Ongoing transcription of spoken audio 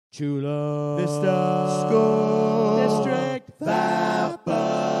Chula Vista School District Vapa.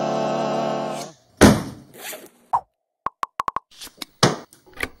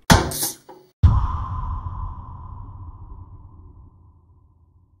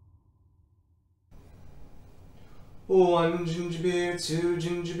 One ginger beer, two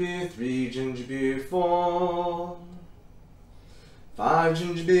ginger beer, three ginger beer, four. Five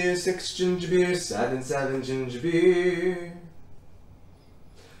ginger beer, six ginger beer, seven ginger beer.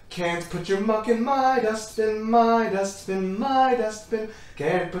 Can't put your muck in my dustbin, my dustbin, my dustbin.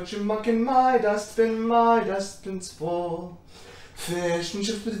 Can't put your muck in my dustbin's full. Fish and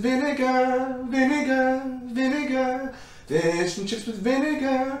chips with vinegar, vinegar, vinegar. Fish and chips with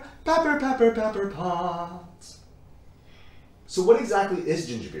vinegar, pepper, pepper, pepper pot. So what exactly is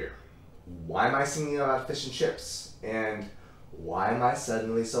ginger beer? Why am I singing about fish and chips? And why am I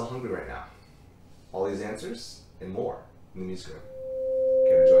suddenly so hungry right now? All these answers and more in the music room.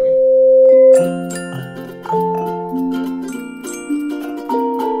 Care to join me?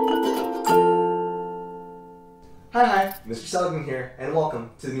 Hi, Mr. Seligman here, and welcome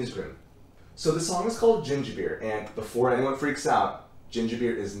to the music room. So the song is called Ginger Beer, and before anyone freaks out, ginger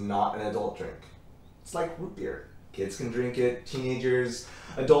beer is not an adult drink. It's like root beer. Kids can drink it, teenagers,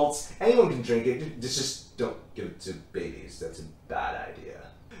 adults, anyone can drink it, just don't give it to babies. That's a bad idea.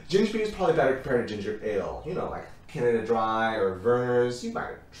 Ginger beer is probably better compared to ginger ale. You know, like Canada Dry or Verner's. You might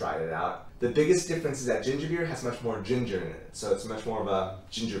have tried it out. The biggest difference is that ginger beer has much more ginger in it, so it's much more of a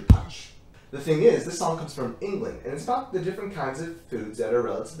ginger punch. The thing is, this song comes from England, and it's about the different kinds of foods that are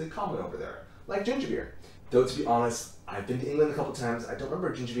relatively common over there, like ginger beer. Though, to be honest, I've been to England a couple times, I don't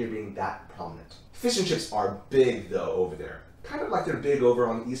remember ginger beer being that prominent. Fish and chips are big, though, over there. Kind of like they're big over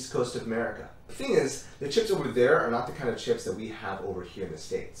on the east coast of America. The thing is, the chips over there are not the kind of chips that we have over here in the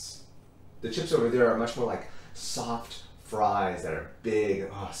States. The chips over there are much more like soft fries that are big,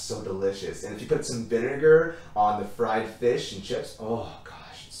 oh, so delicious. And if you put some vinegar on the fried fish and chips, oh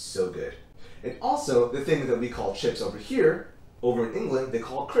gosh, it's so good. And also, the thing that we call chips over here, over in England, they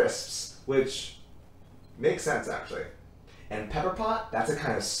call crisps, which makes sense, actually. And pepper pot, that's a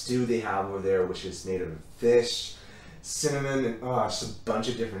kind of stew they have over there, which is made of fish, cinnamon, and just a bunch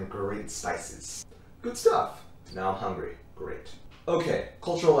of different great spices. Good stuff. Now I'm hungry. Great. Okay,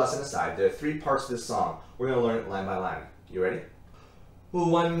 cultural lesson aside, there are 3 parts to this song. We're going to learn it line by line. You ready?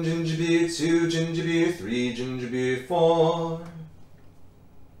 1 ginger beer, 2 ginger beer, 3 ginger beer, 4.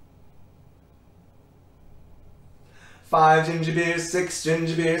 5 ginger beer, 6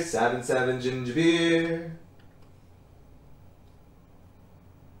 ginger beer, 7 ginger beer.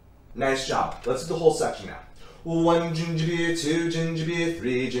 Nice job. Let's do the whole section now. 1 ginger beer, 2 ginger beer,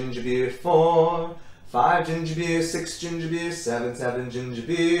 3 ginger beer, 4. 5 ginger beer, 6 ginger beer, 7 ginger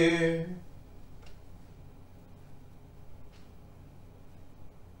beer.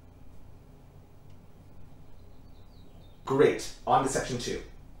 Great. On to section 2.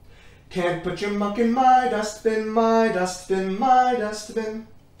 Can't put your muck in my dustbin, my dustbin, my dustbin.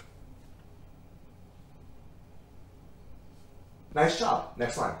 Nice job.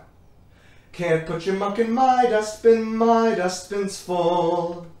 Next line. Can't put your muck in my dustbin's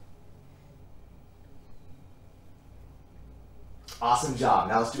full. Awesome job.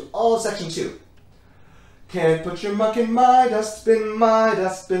 Now let's do all of section 2. Can't put your muck in my dustbin, my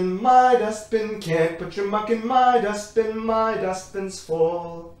dustbin, my dustbin. Can't put your muck in my dustbin's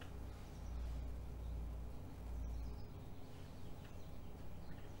full.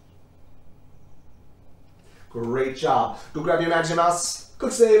 Great job. Go grab your Magic Mouse,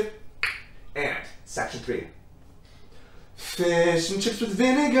 click save, and section 3. Fish and chips with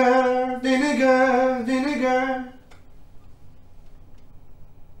vinegar, vinegar, vinegar.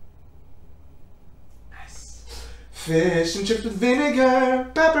 Nice. Fish and chips with vinegar,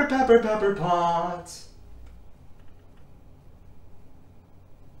 pepper, pepper, pepper pot.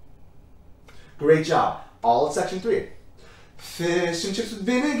 Great job. All of section 3. Fish and chips with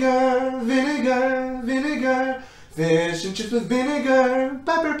vinegar, vinegar, vinegar. Fish and chips with vinegar,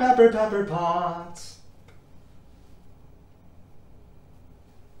 pepper, pepper, pepper pot.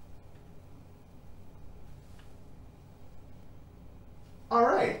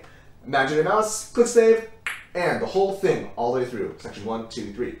 Alright. Imagine your mouse, click save, and the whole thing all the way through. Section 1,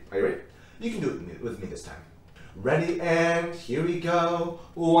 2, 3. Are you ready? You can do it with me this time. Ready, and here we go.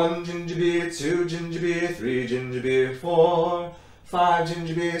 1 ginger beer, 2 ginger beer, 3 ginger beer, 4. 5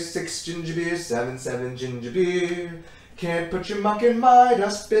 ginger beer, 6 ginger beer, 7 ginger beer. Can't put your muck in my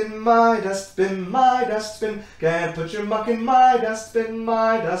dustbin, my dustbin, my dustbin. Can't put your muck in my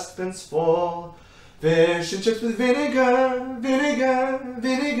dustbin's full. Fish and chips with vinegar, vinegar,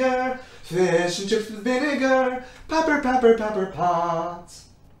 vinegar. Fish and chips with vinegar, pepper, pepper, pepper pot.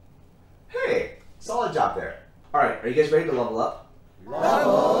 Solid job there. Alright, are you guys ready to level up?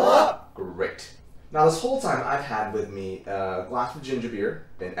 Level up! Great. Now this whole time I've had with me a glass of ginger beer,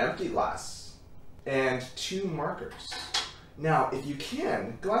 an empty glass, and 2 markers. Now, if you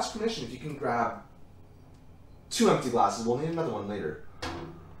can, go ask permission if you can grab 2 empty glasses. We'll need another one later.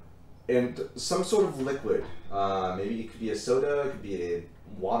 And some sort of liquid. Maybe it could be a soda, it could be a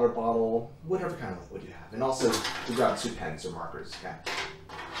water bottle, whatever kind of liquid you have. And also to grab 2 pens or markers, okay?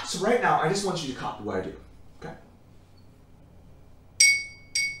 So right now, I just want you to copy what I do, okay?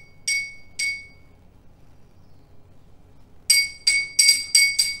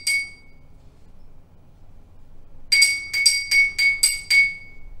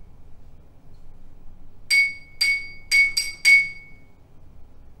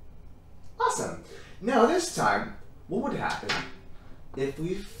 Awesome. Now this time, what would happen if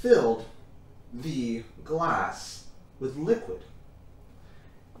we filled the glass with liquid?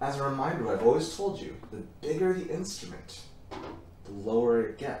 As a reminder, I've always told you, the bigger the instrument, the lower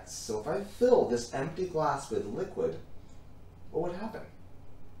it gets. So if I fill this empty glass with liquid, what would happen?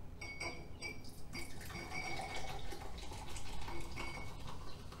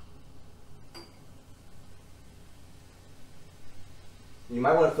 You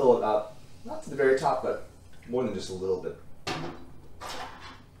might want to fill it up, not to the very top, but more than just a little bit.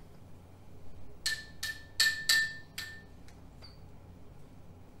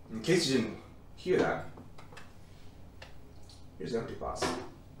 In case you didn't hear that, here's an empty glass.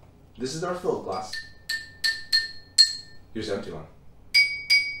 This is our filled glass. Here's the empty one.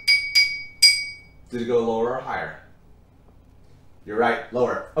 Did it go lower or higher? You're right,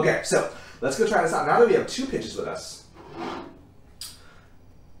 lower. Okay, so let's go try this out. Now that we have 2 pitches with us,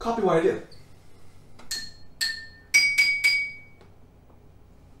 copy what I do.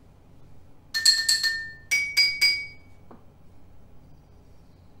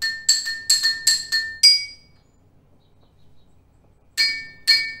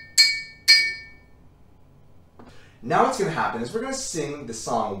 Now what's going to happen is we're going to sing the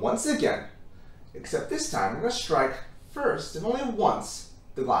song once again, except this time we're going to strike first and only once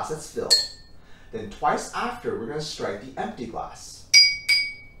the glass that's filled. Then twice after we're going to strike the empty glass.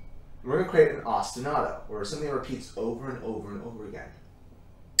 And we're going to create an ostinato, where something repeats over and over and over again.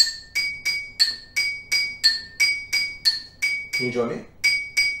 Can you join me?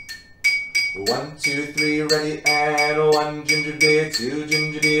 1, 2, 3, ready, and 1 ginger beer, 2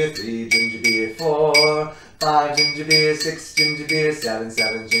 ginger beer, 3 ginger beer, 4, 5 ginger beer, 6 ginger beer, 7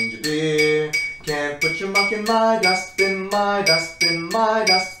 ginger beer. Can't put your muck in my dustbin, my dustbin, my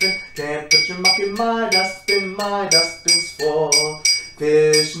dustbin. Can't put your muck in my dustbin, my dustbin's full.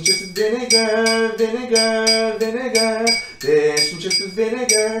 Fish and chips with vinegar, vinegar, vinegar. Fish and chips with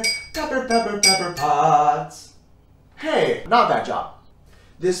vinegar, pepper, pepper, pepper pots. Hey, not a bad job.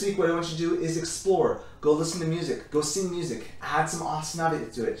 This week what I want you to do is explore. Go listen to music, go sing music, add some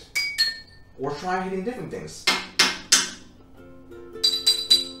ostinato to it. Or try hitting different things.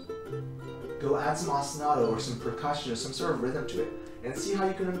 Go add some ostinato or some percussion or some sort of rhythm to it and see how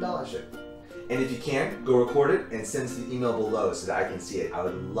you can embellish it. And if you can, go record it and send it to the email below so that I can see it. I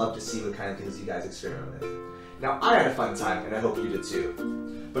would love to see what kind of things you guys experiment with. Now, I had a fun time and I hope you did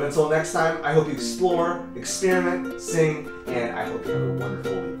too. But until next time, I hope you explore, experiment, sing, and I hope you have a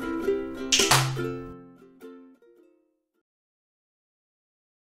wonderful week.